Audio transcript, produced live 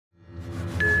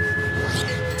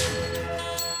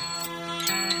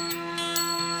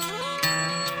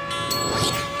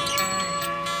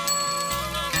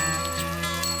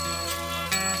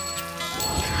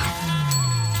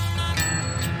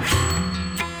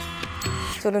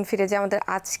চলুন ফিরে যাই আমাদের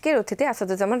আজকের অতিথি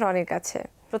আসাদুজ্জামান রনির কাছে।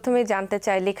 প্রথমেই জানতে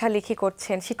চাই, লেখালেখি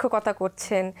করছেন, শিক্ষকতা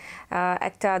করছেন,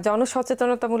 একটা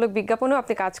জনসচেতনতামূলক বিজ্ঞাপনেও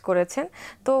আপনি কাজ করেছেন।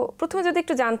 তো প্রথমে যদি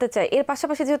একটু জানতে চাই, এর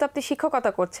পাশাপাশি যেহেতু আপনি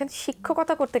শিক্ষকতা করছেন,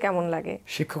 শিক্ষকতা করতে কেমন লাগে?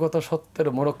 শিক্ষকতা সত্যের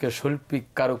মোড়কে শৈল্পিক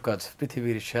কারুকাজ,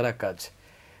 পৃথিবীর সেরা কাজ।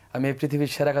 আমি এই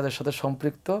পৃথিবীর সেরা কাজের সাথে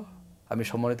সম্পৃক্ত। আমি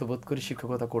সম্মানিত বোধ করি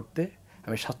শিক্ষকতা করতে,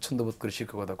 আমি স্বাচ্ছন্দ্য বোধ করি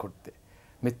শিক্ষকতা করতে।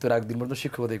 মৃত্যুর আগ দিন পর্যন্ত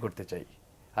শিক্ষকতাই করতে চাই।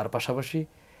 আর পাশাপাশি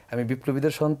আমি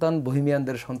বিপ্লবীদের সন্তান,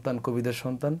 বহিমিয়ানদের সন্তান, কবিদের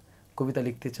সন্তান। কবিতা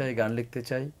লিখতে চাই, গান লিখতে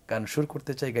চাই, গান সুর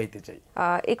করতে চাই, গাইতে চাই।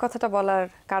 এই কথাটা বলার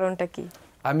কারণটা কি?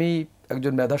 আমি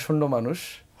একজন মেধাশূন্য মানুষ।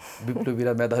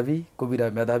 বিপ্লবীরা মেধাবী, কবিরা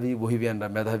মেধাবী, বহিমিয়ানরা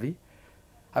মেধাবী।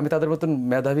 আমি তাদের মতন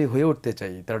মেধাবী হয়ে উঠতে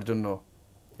চাই। তার জন্য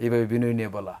এইভাবে বিনয়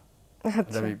নিয়ে বলা,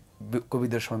 আমি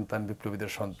কবিদের সন্তান,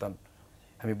 বিপ্লবীদের সন্তান,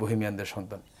 আমি বহিমিয়ানদের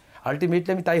সন্তান।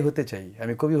 আলটিমেটলি আমি তাই হতে চাই।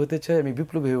 আমি কবি হতে চাই, আমি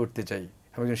বিপ্লবী হয়ে উঠতে চাই,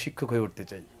 আমি একজন শিক্ষক হয়ে উঠতে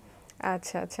চাই।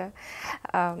 আচ্ছা আচ্ছা,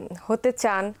 হতে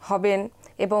চান, হবেন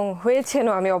এবং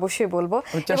হয়েছেনও, আমি অবশ্যই বলবো।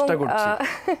 চেষ্টা করছি।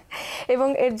 এবং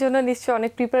এর জন্য নিশ্চয়ই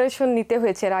অনেক প্রিপারেশন নিতে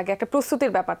হয়েছে, এর আগে একটা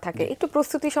প্রস্তুতির ব্যাপার থাকে। একটু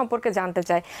প্রস্তুতি সম্পর্কে জানতে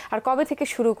চাই, আর কবে থেকে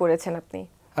শুরু করেছেন আপনি?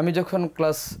 আমি যখন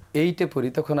ক্লাস 8-এ পড়ি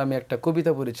তখন আমি একটা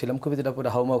কবিতা পড়েছিলাম। কবিতাটা পড়ে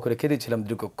হাউমাউ করে কেঁদেছিলাম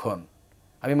দীর্ঘক্ষণ।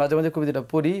 আমি মাঝে মাঝে কবিতাটা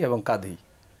পড়ি এবং কাঁদি।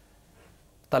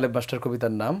 তালেব মাস্টার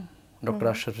কবিতার নাম, ডক্টর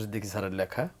আসাদুজ্জামান স্যারের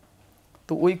লেখা।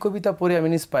 তো ওই কবিতা পড়ে আমি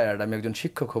ইন্সপায়ার্ড, আমি একজন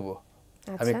শিক্ষক হব,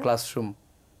 আমি ক্লাসরুম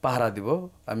পাহারা দিব,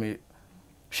 আমি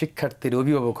শিক্ষার্থীর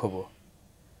অভিভাবক হব।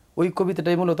 ওই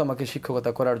কবিতাটাই মূলত আমাকে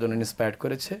শিক্ষকতা করার জন্য ইন্সপায়ার্ড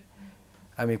করেছে।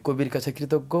 আমি কবির কাছে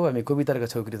কৃতজ্ঞ, আমি কবিতার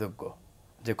কাছেও কৃতজ্ঞ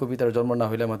যে কবিতার জন্ম না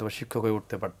হইলে আমি হয়তো শিক্ষক হয়ে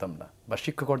উঠতে পারতাম না, বা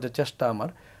শিক্ষক হওয়ার যে চেষ্টা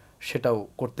আমার সেটাও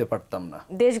করতে পারতাম না।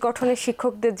 দেশ গঠনের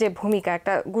শিক্ষকদের যে ভূমিকা,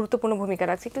 একটা গুরুত্বপূর্ণ ভূমিকা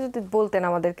রাখছে, একটু যদি বলতেন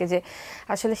আমাদেরকে যে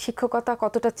আসলে শিক্ষকতা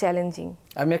কতটা চ্যালেঞ্জিং।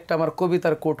 আমি একটা আমার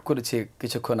কবিতার কোট করেছি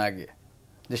কিছুক্ষণ আগে,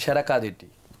 যে সেরা কাজ এটি।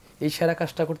 এই সেরা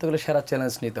কাজটা করতে গেলে সেরা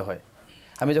চ্যালেঞ্জ নিতে হয়।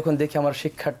 আমি যখন দেখি আমার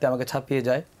শিক্ষার্থী আমাকে ছাপিয়ে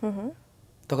যায়,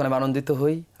 তখন আমি আনন্দিত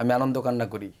হই, আমি আনন্দ কান্না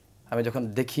করি। আমি যখন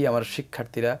দেখি আমার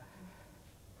শিক্ষার্থীরা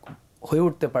হয়ে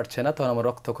উঠতে পারছে না, তখন আমার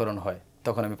রক্তক্ষরণ হয়,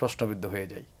 তখন আমি প্রশ্নবিদ্ধ হয়ে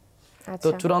যাই। তো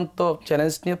চূড়ান্ত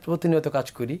চ্যালেঞ্জ নিয়ে প্রতিনিয়ত কাজ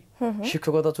করি।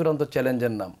 শিক্ষকতা চূড়ান্ত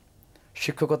চ্যালেঞ্জের নাম,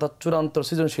 শিক্ষকতা চূড়ান্ত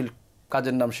সৃজনশীল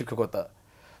কাজের নাম শিক্ষকতা।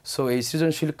 সো এই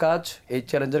সৃজনশীল কাজ, এই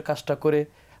চ্যালেঞ্জের কাজটা করে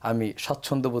আমি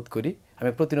স্বাচ্ছন্দ্য বোধ করি।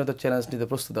 আমি প্রতিনিয়ত চ্যালেঞ্জ নিতে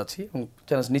প্রস্তুত আছি এবং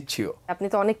চ্যালেঞ্জ নিচ্ছিও। আপনি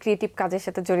তো অনেক ক্রিয়েটিভ কাজের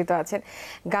সাথে জড়িত আছেন,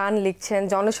 গান লিখছেন,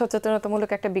 জনসচেতনতামূলক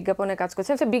একটা বিজ্ঞাপনে কাজ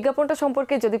করছেন। আচ্ছা, বিজ্ঞাপনটা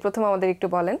সম্পর্কে যদি প্রথমে আমাদের একটু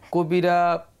বলেন। কবিরা,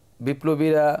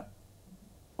 বিপ্লবীরা,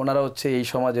 ওনারা হচ্ছে এই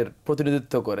সমাজের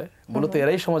প্রতিনিধিত্ব করে, মূলত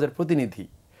এরাই সমাজের প্রতিনিধি।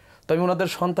 তো আমি ওনাদের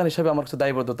সন্তান হিসেবে আমার কিছু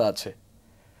দায়বদ্ধতা আছে।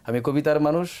 আমি কবিতার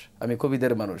মানুষ, আমি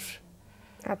কবিদের মানুষ,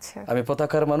 আচ্ছা, আমি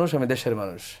পতাকার মানুষ, আমি দেশের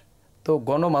মানুষ। তো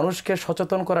গণমানুষকে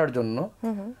সচেতন করার জন্য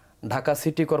ঢাকা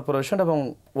সিটি কর্পোরেশন এবং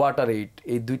ওয়াটার এইড,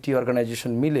 এই দুইটি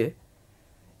অর্গানাইজেশন মিলে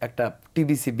একটা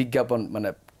টিভিসি বিজ্ঞাপন, মানে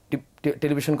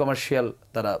টেলিভিশন কমার্শিয়াল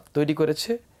তারা তৈরি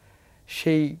করেছে।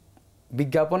 সেই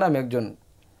বিজ্ঞাপনে আমি একজন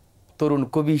তরুণ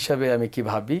কবি হিসাবে আমি কি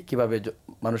ভাবি, কিভাবে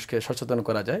মানুষকে সচেতন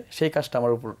করা যায়, সেই কাজটা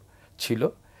আমার উপর ছিল।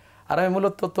 আর আমি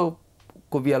মূলত তো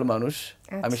কবিয়াল মানুষ,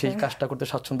 আমি সেই কাজটা করতে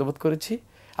স্বাচ্ছন্দ্য বোধ করেছি।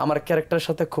 আমার ক্যারেক্টারের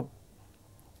সাথে খুব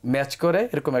ম্যাচ করে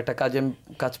এরকম একটা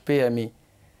কাজ পেয়ে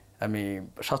আমি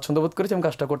স্বাচ্ছন্দ্য বোধ করেছি এবং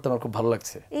কাজটা করতে আমার খুব ভালো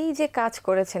লাগছে। এই যে কাজ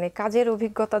করেছেন, এই কাজের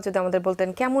অভিজ্ঞতা যদি আমাদের বলতেন,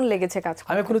 কেমন লেগেছে কাজ?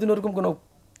 আমি কোনোদিন ওরকম কোনো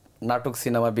নাটক,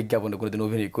 সিনেমা, বিজ্ঞাপনে কোনোদিন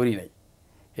অভিনয় করি নাই,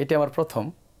 এটা আমার প্রথম।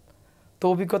 তো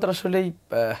অভিজ্ঞতা আসলেই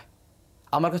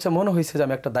আমার কাছে মনে হয়েছে যে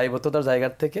আমি একটা দায়বদ্ধতার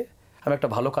জায়গার থেকে আমি একটা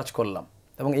ভালো কাজ করলাম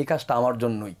এবং এই কাজটা আমার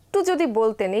জন্যই। একটু যদি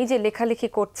বলতেন, এই যে লেখালেখি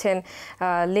করছেন,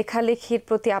 লেখালেখির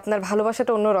প্রতি আপনার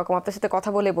ভালোবাসাটা অন্যরকম, আপনার সাথে কথা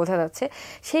বলে বোঝা যাচ্ছে।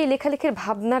 সেই লেখালেখির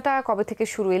ভাবনাটা কবে থেকে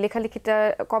শুরু, এই লেখালেখিটা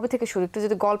কবে থেকে শুরু, একটু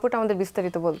যদি গল্পটা আমাদের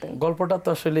বিস্তারিত বলতেন। গল্পটা তো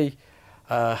আসলেই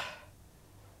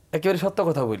একেবারে সত্য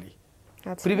কথা বলি।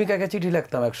 প্রেমিকাকে চিঠি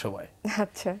লিখতাম এক সময়।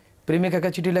 আচ্ছা, প্রেমিকাকে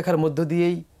চিঠি লেখার মধ্য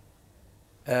দিয়েই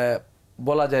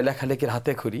বলা যায় লেখালেখির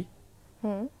হাতে খড়ি।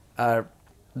 আর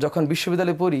যখন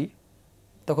বিশ্ববিদ্যালয়ে পড়ি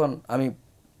তখন আমি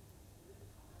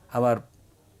আমার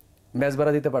মেস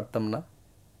ভাড়া দিতে পারতাম না,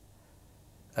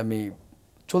 আমি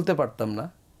চলতে পারতাম না,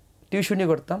 টিউশনি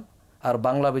করতাম। আর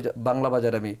বাংলা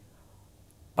বাজার আমি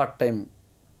পার্ট টাইম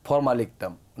ফর্মা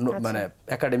লিখতাম, মানে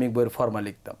একাডেমিক বইয়ের ফর্মা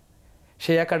লিখতাম।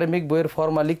 সেই একাডেমিক বইয়ের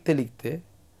ফর্মা লিখতে লিখতে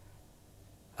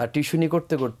আর টিউশনি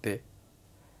করতে করতে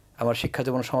আমার শিক্ষা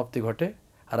জীবন সমাপ্তি ঘটে,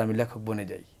 আর আমি লেখক বনে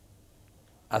যাই।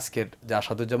 আজকের যে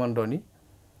আসাদুজ্জামান রনি,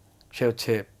 সে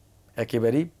হচ্ছে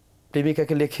একেবারেই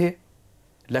প্রেমিকাকে লিখে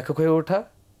লেখক হয়ে ওঠা,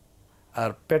 আর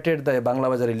পেটের দায়ে বাংলা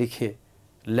বাজারে লিখে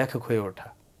লেখক হয়ে ওঠা।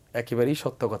 একেবারেই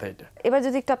সত্য কথা এটা। এবার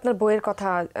যদি একটু আপনার বইয়ের কথা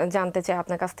জানতে চাই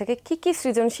আপনার কাছ থেকে, কি কি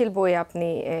সৃজনশীল বই আপনি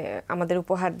আমাদের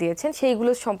উপহার দিয়েছেন সেইগুলো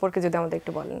সম্পর্কে যদি আমাদের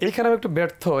একটু বলেন। এখানে আমি একটু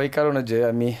ব্যর্থ এই কারণে যে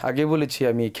আমি আগে বলেছি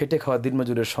আমি খেটে খাওয়া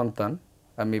দিনমজুরের সন্তান,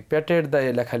 আমি পেটের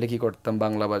দায়ে লেখালেখি করতাম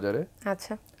বাংলা বাজারে।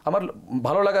 আচ্ছা, আমার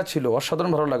ভালো লাগা ছিল,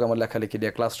 অসাধারণ ভালো লাগা আমার লেখালেখি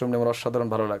নিয়ে, ক্লাসরুম নিয়ে আমার অসাধারণ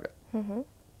ভালো লাগা।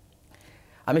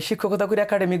 আমি শিক্ষকতা করি,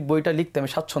 একাডেমিক বইটা লিখতে আমি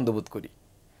স্বাচ্ছন্দ্য বোধ করি।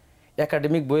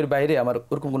 একাডেমিক বইয়ের বাইরে আমার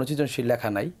ওরকম কোনো সৃজনশীল লেখা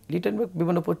নাই। লিটল বুক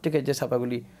বিভিন্ন পত্রিকায় যে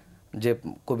ছাপাগুলি, যে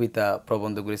কবিতা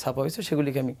প্রবন্ধগুলি ছাপা হয়েছে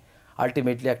সেগুলিকে আমি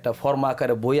আলটিমেটলি একটা ফর্মা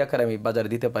আকারে বই আকারে আমি বাজারে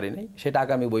দিতে পারি নাই, সেটা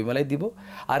আগামী বইমেলায় দিব।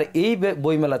 আর এই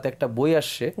বইমেলাতে একটা বই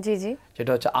আসছে,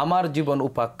 সেটা হচ্ছে আমার জীবন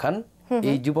উপাখ্যান।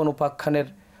 এই জীবন উপাখ্যানের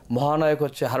মহানায়ক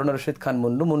হচ্ছে Harun Rashid Khan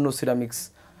Munnu, Munnu ceramics,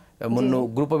 Munnu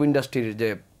group of ইন্ডাস্ট্রির যে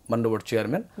মান্যবর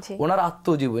চেয়ারম্যান, ওনার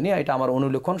আত্মজীবনী। এটা আমার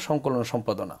অনুলেখন সংকলন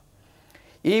সম্পাদনা।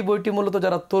 এই বইটি মূলত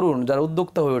যারা তরুণ, যারা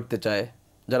উদ্যোক্তা হয়ে উঠতে চায়,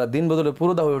 যারা দিন বদলে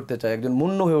পুরোদা হয়ে উঠতে চায়, একজন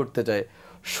মুন্ন হয়ে উঠতে চায়,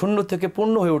 শূন্য থেকে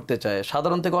পূর্ণ হয়ে উঠতে চায়,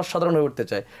 সাধারণ থেকে অসাধারণ হয়ে উঠতে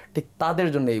চায়, ঠিক তাদের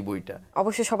জন্য এই বইটা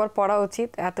অবশ্যই সবার পড়া উচিত।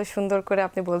 এত সুন্দর করে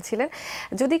আপনি বলছিলেন।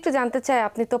 যদি একটু জানতে চাই,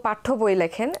 আপনি তো পাঠ্য বই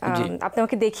লেখেন, আপনি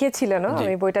আমাকে দেখিয়েছিলেন,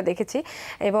 আমি বইটা দেখেছি,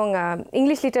 এবং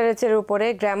ইংলিশ লিটারেচারের উপরে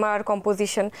গ্রামার,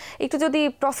 কম্পোজিশন, একটু যদি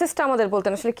প্রসেসটা আমাদের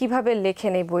বলতেন, আসলে কিভাবে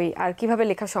লেখেন এই বই আর কিভাবে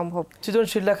লেখা সম্ভব?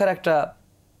 সৃজনশীল লেখার একটা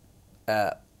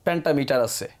পেন্টামিটার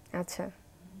আছে। আচ্ছা,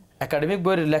 একাডেমিক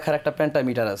বইয়ের লেখার একটা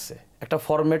পেন্টামিটার আছে, একটা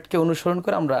ফরম্যাটকে অনুসরণ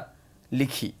করে আমরা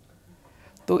লিখি।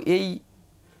 তো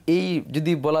এই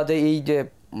যদি বলা যায় এই যে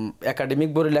একাডেমিক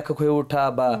বইয়ের লেখক হয়ে ওঠা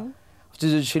বা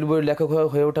সৃজনশীল বইয়ের লেখক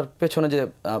হয়ে ওঠার পেছনে যে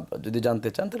যদি জানতে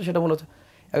চান, তাহলে সেটা মূলত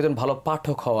একজন ভালো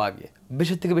পাঠক হওয়া, আগে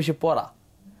বেশির থেকে বেশি পড়া,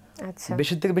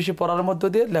 বেশির থেকে বেশি পড়ার মধ্য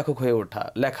দিয়ে লেখক হয়ে ওঠা,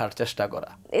 লেখার চেষ্টা করা।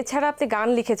 এছাড়া আপনি গান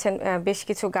লিখেছেন, বেশ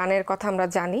কিছু গানের কথা আমরা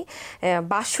জানি।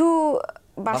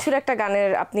 বাসুর একটা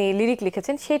গানের আপনি লিরিক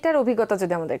লিখেছেন, সেটার অভিজ্ঞতা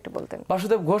যদি আমাদের একটু বলতেন।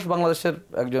 বাসুদেব ঘোষ বাংলাদেশের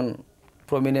একজন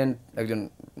প্রমিনেন্ট, একজন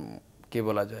কি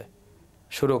বলা যায়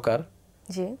সুরকার।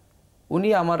 জি, উনি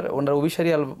ওনার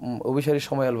অভিসারী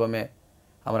সময় অ্যালবামে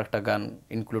আমার একটা গান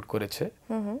ইনক্লুড করেছে।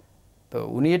 তো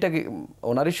উনি এটাকে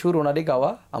ওনারই সুর, ওনারই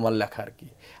গাওয়া, আমার লেখা আর কি।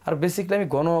 আর বেসিক্যালি আমি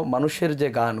মানুষের যে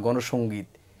গান, গণসঙ্গীত,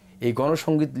 এই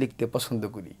গণসঙ্গীত লিখতে পছন্দ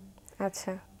করি।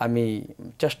 আচ্ছা, আমি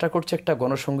চেষ্টা করছি একটা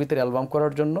গণসঙ্গীতের অ্যালবাম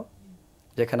করার জন্য,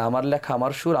 যেখানে আমার লেখা,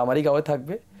 আমার সুর, আমারই গাওয়া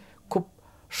থাকবে। খুব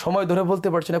সময় ধরে বলতে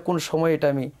পারছি না কোন সময় এটা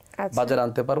আমি বাজারে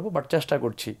আনতে পারবো, বাট চেষ্টা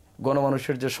করছি।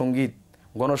 গণমানুষের যে সঙ্গীত,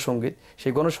 গণসঙ্গীত,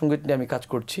 সেই গণসঙ্গীত নিয়ে আমি কাজ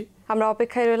করছি। আমরা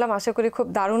অপেক্ষায় রইলাম, আশা করি খুব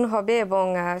দারুণ হবে এবং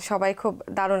সবাই খুব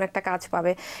দারুণ একটা কাজ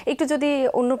পাবে। একটু যদি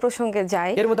অন্য প্রসঙ্গে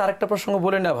যাই, এর মধ্যে আরেকটা প্রসঙ্গ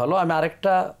বলে নেওয়া ভালো, আমি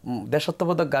আরেকটা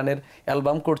দেশাত্মবোধক গানের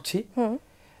অ্যালবাম করছি।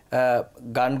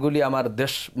 গানগুলি আমার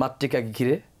দেশ মাতৃকাকে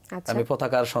ঘিরে। আমি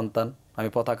পতাকার সন্তান, আমি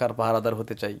পতাকার পাহারাদার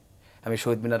হতে চাই, আমি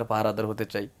শহীদ মিনার পাহারাদার হতে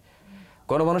চাই।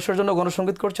 গণমানুষের জন্য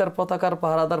গণসঙ্গীত করছি, আর পতাকার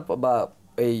পাহারাদার বা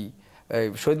এই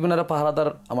শহীদ মিনারের পাহারাদার,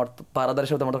 আমার পাহারাদার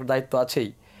হিসেবে আমার দায়িত্ব আছেই।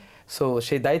 সো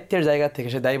সেই দায়িত্বের জায়গা থেকে,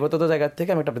 সেই দায়বদ্ধতার জায়গা থেকে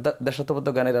আমি একটা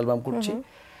দেশাত্মবোধক গানের অ্যালবাম করছি।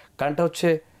 গানটা হচ্ছে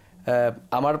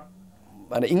আমার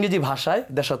মানে ইংরেজি ভাষায়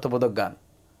দেশাত্মবোধক গান,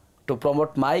 to promote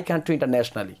my country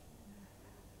internationally.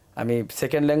 আমি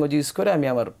সেকেন্ড ল্যাঙ্গুয়েজ ইউজ করে আমি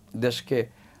আমার দেশকে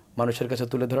মানুষের কাছে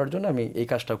তুলে ধরার জন্য আমি এই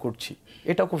কাজটা করছি।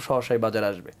 এটা খুব সহসাই বাজারে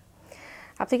আসবে।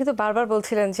 আপনি কিন্তু বারবার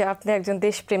বলছিলেন যে আপনি একজন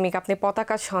দেশপ্রেমিক, আপনি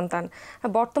পতাকার সন্তান।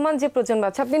 বর্তমান যে প্রজন্ম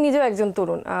আছে, আপনি নিজেও একজন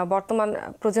তরুণ, বর্তমান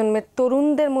প্রজন্মের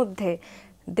তরুণদের মধ্যে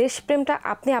দেশপ্রেমটা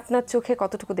আপনি আপনার চোখে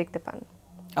কতটুকু দেখতে পান?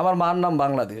 আমার মার নাম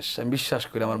বাংলাদেশ, আমি বিশ্বাস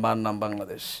করি আমার মার নাম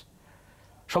বাংলাদেশ।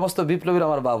 সমস্ত বিপ্লবীর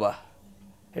আমার বাবা,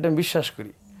 এটা আমি বিশ্বাস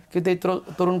করি। কিন্তু এই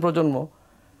তরুণ প্রজন্ম,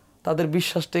 তাদের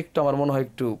বিশ্বাসটা একটু আমার মনে হয়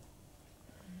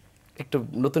একটু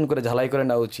নতুন করে ঝালাই করে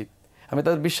নেওয়া উচিত। আমি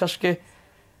তাদের বিশ্বাসকে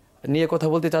নিয়ে কথা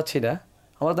বলতে চাচ্ছি না।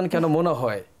 আমার তো কেন মনে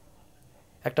হয়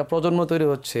একটা প্রজন্ম তৈরি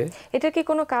হচ্ছে। এটা কি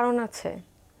কোনো কারণ আছে?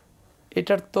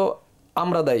 এটার তো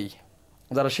আমরা দায়ী,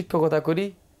 যারা শিক্ষকতা করি,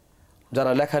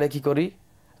 যারা লেখালেখি করি,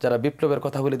 যারা বিপ্লবের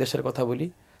কথা বলি, দেশের কথা বলি,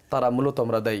 তারা মূলত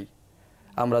আমরা দায়ী।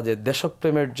 আমরা যে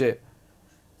দেশপ্রেমের যে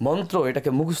মন্ত্র, এটাকে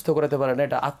মুখস্থ করাতে পারি না,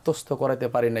 এটা আত্মস্থ করাতে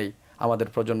পারি নাই আমাদের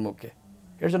প্রজন্মকে।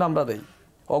 এর জন্য আমরা দায়ী,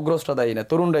 অগ্রজটা দায়ী না,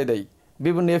 তরুণরাই দায়ী।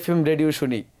 বিভিন্ন FM রেডিও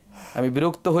শুনি, আমি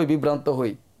বিরক্ত হই, বিভ্রান্ত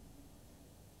হই,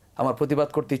 আমার প্রতিবাদ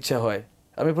করতে ইচ্ছা হয়,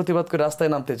 আমি প্রতিবাদ করে রাস্তায়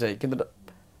নামতে চাই, কিন্তু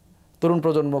তরুণ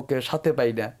প্রজন্মকে সাথে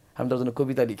পাই না। আমি তার জন্য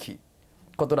কবিতা লিখি,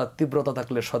 কতটা তীব্রতা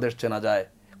থাকলে স্বদেশ চেনা যায়,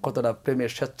 কতটা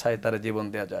প্রেমের স্বেচ্ছায় তার জীবন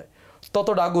দেওয়া যায়,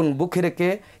 ততটা আগুন বুকে রেখে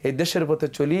এই দেশের পথে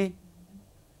চলি।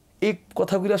 এই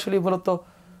কথাগুলি আসলে মূলত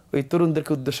ওই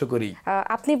তরুণদেরকে উদ্দেশ্য করি।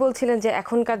 আপনি বলছিলেন যে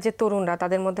এখনকার যে তরুণরা,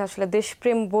 তাদের মধ্যে আসলে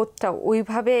দেশপ্রেম বোধটা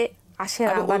ওইভাবে আসে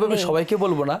না। ওইভাবে সবাইকে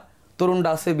বলবো না, তরুণরা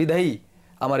আছে বিধায়ী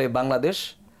আমার এই বাংলাদেশ,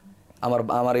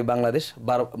 আমার এই বাংলাদেশ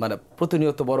মানে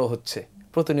প্রতিনিয়ত বড় হচ্ছে,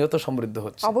 প্রতিনিয়ত সমৃদ্ধ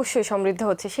হচ্ছে। অবশ্যই সমৃদ্ধ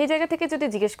হচ্ছে। সেই জায়গা থেকে যদি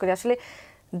জিজ্ঞেস করি আসলে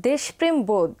দেশপ্রেম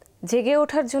বোধ জেগে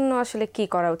ওঠার জন্য আসলে কি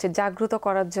করা উচিত, জাগ্রত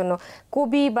করার জন্য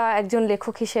কবি বা একজন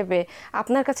লেখক হিসেবে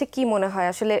আপনার কাছে কি মনে হয়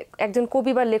আসলে একজন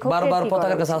কবি বা লেখক বারবার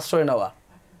পতাকার কাছে আশ্রয় নেওয়া,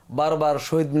 বারবার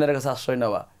শহীদ মিনারের কাছে আশ্রয়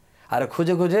নেওয়া, আর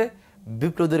খুঁজে খুঁজে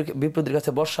বিপ্লবীদের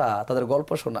কাছে বসা, তাদের গল্প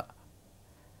শোনা,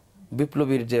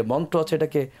 বিপ্লবীর যে মন্ত্র আছে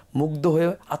এটাকে মুগ্ধ হয়ে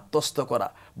আত্মস্থ করা,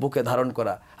 বুকে ধারণ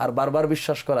করা, আর বারবার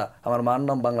বিশ্বাস করা আমার মার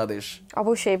নাম বাংলাদেশ।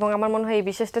 অবশ্যই, এবং আমার মনে হয় এই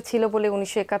বিশ্বাসটা ছিল বলে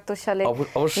 1971 সালে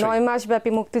 9 মাস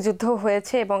ব্যাপী মুক্তিযুদ্ধ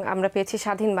হয়েছে এবং আমরা পেয়েছি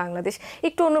স্বাধীন বাংলাদেশ।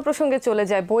 একটু অন্য প্রসঙ্গে চলে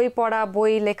যায়, বই পড়া,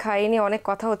 বই লেখা, এই নিয়ে অনেক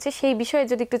কথা হচ্ছে, সেই বিষয়ে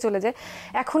যদি একটু চলে যায়,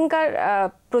 এখনকার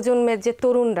প্রজন্মের যে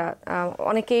তরুণরা,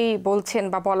 অনেকেই বলছেন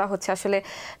বা বলা হচ্ছে আসলে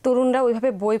তরুণরা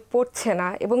ওইভাবে বই পড়ছে না,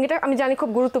 এবং এটা আমি জানি খুব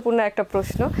গুরুত্বপূর্ণ একটা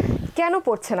প্রশ্ন, কেন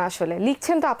পড়ছে না? আসলে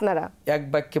লিখছেন তো আপনারা, এক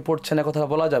বাক্যে পড়ছে না কথা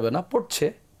বলা যাবে না, পড়ছে।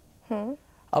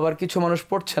 আবার কিছু মানুষ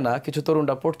পড়ছে না, কিছু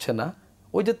তরুণরা পড়ছে না।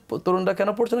 ওই যে তরুণরা কেন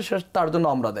পড়ছে না সেটা তার জন্য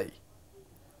আমরা দেই।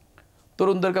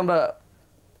 তরুণদেরকে আমরা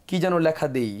কি যেন লেখা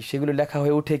দেই, সেগুলো লেখা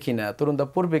হয়ে উঠে কিনা, তরুণরা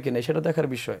পড়বে কিনা সেটা দেখার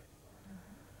বিষয়।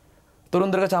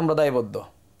 তরুণদের কাছে আমরা দায়বদ্ধ।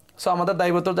 সো আমাদের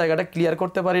দায়বদ্ধর জায়গাটা ক্লিয়ার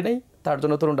করতে পারি নাই, তার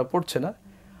জন্য তরুণরা পড়ছে না।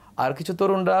 আর কিছু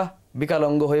তরুণরা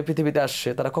বিকলাঙ্গ হয়ে পৃথিবীতে আসছে,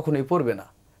 তারা কখনোই পড়বে না।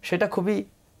 সেটা খুবই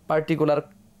পার্টিকুলার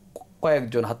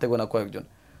কয়েকজন, হাতে গোনা কয়েকজন,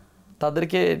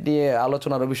 তাদেরকে নিয়ে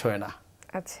আলোচনার বিষয় না।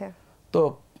 আচ্ছা, তো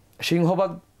সিংহভাগ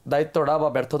দায়িত্বটা বা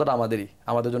ব্যর্থতাটা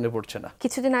আমাদের জন্য পড়ছে না।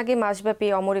 কিছুদিন আগে মাসব্যাপী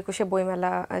অমর একুশে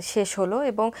বইমেলা শেষ হলো,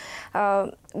 এবং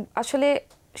আসলে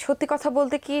সত্যি কথা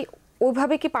বলতে কি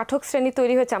ওইভাবে কি পাঠক শ্রেণী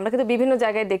তৈরি হয়েছে? আমরা কিন্তু বিভিন্ন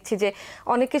জায়গায় দেখছি যে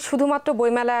অনেকে শুধুমাত্র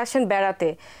বইমেলায় আসেন বেড়াতে,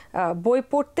 বই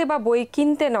পড়তে বা বই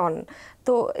কিনতে নন।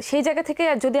 তো সেই জায়গা থেকে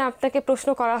যদি আপনাকে প্রশ্ন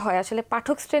করা হয় আসলে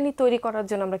পাঠক শ্রেণী তৈরি করার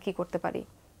জন্য আমরা কি করতে পারি?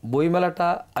 বইমেলাটা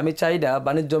আমি চাই না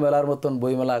বাণিজ্য মেলার মতন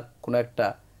বইমেলা কোনো একটা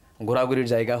ঘোরাঘুরির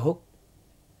জায়গা হোক।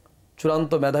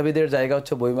 চূড়ান্ত মেধাবীদের জায়গা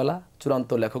হচ্ছে বইমেলা, চূড়ান্ত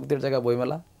লেখকদের জায়গা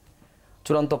বইমেলা,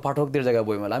 চূড়ান্ত পাঠকদের জায়গা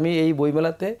বইমেলা। আমি এই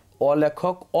বইমেলাতে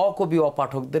অলেখক, অকবি,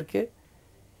 অপাঠকদেরকে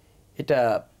এটা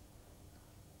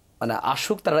মানে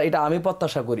আসুক তারা, এটা আমি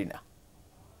প্রত্যাশা করি না।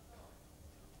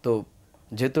 তো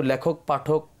যেহেতু লেখক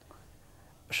পাঠক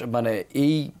মানে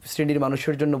এই শ্রেণীর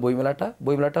মানুষের জন্য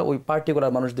বইমেলাটা ওই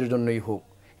পার্টিকুলার মানুষদের জন্যই হোক।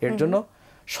 এর জন্য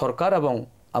সরকার এবং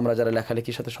আমরা যারা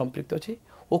লেখালেখির সাথে সম্পৃক্ত আছি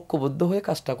ঐক্যবদ্ধ হয়ে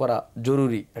কাজটা করা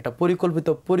জরুরি। একটা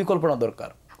পরিকল্পনা দরকার।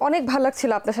 অনেক ভালো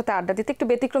লাগছিল আপনার সাথে আড্ডা দিতে, একটু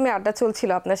ব্যতিক্রমী আড্ডা চলছিল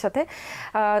আপনার সাথে।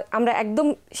 আমরা একদম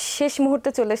শেষ মুহূর্তে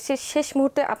চলে এসেছি। শেষ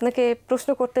মুহূর্তে আপনাকে প্রশ্ন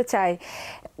করতে চাই,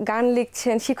 গান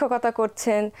লিখছেন, শিক্ষকতা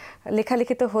করছেন,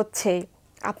 লেখালেখি তো হচ্ছেই,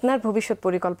 আপনার ভবিষ্যৎ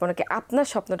পরিকল্পনাকে, আপনার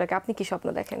স্বপ্নটাকে, আপনি কি স্বপ্ন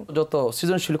দেখেন? যত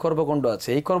সৃজনশীল কর্মকাণ্ড আছে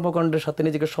এই কর্মকাণ্ডের সাথে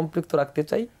নিজেকে সম্পৃক্ত রাখতে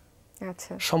চাই।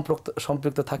 আচ্ছা,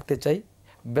 সম্পৃক্ত থাকতে চাই,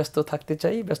 ব্যস্ত থাকতে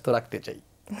চাই, ব্যস্ত রাখতে চাই।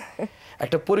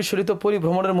 একটা পরিশীলিত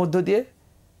পরিভ্রমণের মধ্য দিয়ে,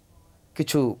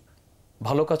 কিছু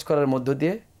ভালো কাজ করার মধ্য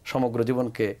দিয়ে সমগ্র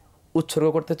জীবনকে উৎসর্গ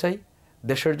করতে চাই,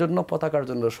 দেশের জন্য, পতাকার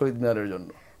জন্য, শহীদ মিনারের জন্য।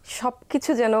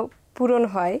 সবকিছু যেন পূরণ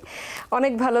হয়।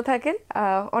 অনেক ভালো থাকেন,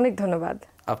 অনেক ধন্যবাদ।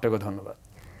 আপনাকে ধন্যবাদ।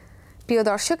 প্রিয়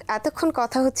দর্শক, এতক্ষণ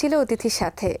কথা হচ্ছিল অতিথির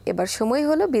সাথে, এবার সময়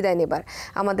হলো বিদায় নেবার।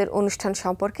 আমাদের অনুষ্ঠান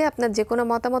সম্পর্কে আপনার যে কোনো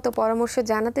মতামত ও পরামর্শ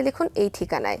জানাতে লিখুন এই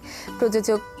ঠিকানায়।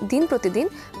 প্রযোজক দিন প্রতিদিন,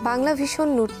 বাংলাভিশন,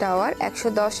 নূর tower,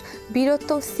 110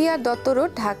 Bir Uttom CR Dutta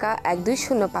road, Dhaka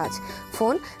 1205।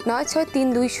 Phone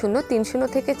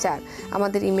 96320303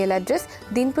 আমাদের ইমেল অ্যাড্রেস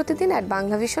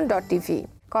dinprotidin@banglavision.tv।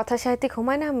 কথা সাহিত্যিক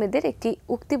হুমায়ুন আহমেদের একটি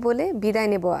উক্তি বলে বিদায়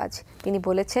নেব আজ। তিনি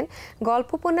বলেছেন, গল্প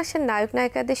উপন্যাসের নায়ক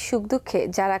নায়িকাদের সুখ দুঃখে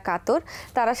যারা কাতর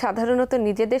তারা সাধারণত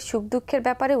নিজেদের সুখ দুঃখের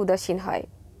ব্যাপারে উদাসীন হয়।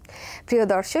 প্রিয়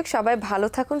দর্শক, সবাই ভালো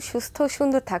থাকুন, সুস্থ ও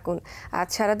সুন্দর থাকুন। আজ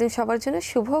সারাদিন সবার জন্য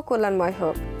শুভ ও কল্যাণময়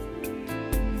হোক।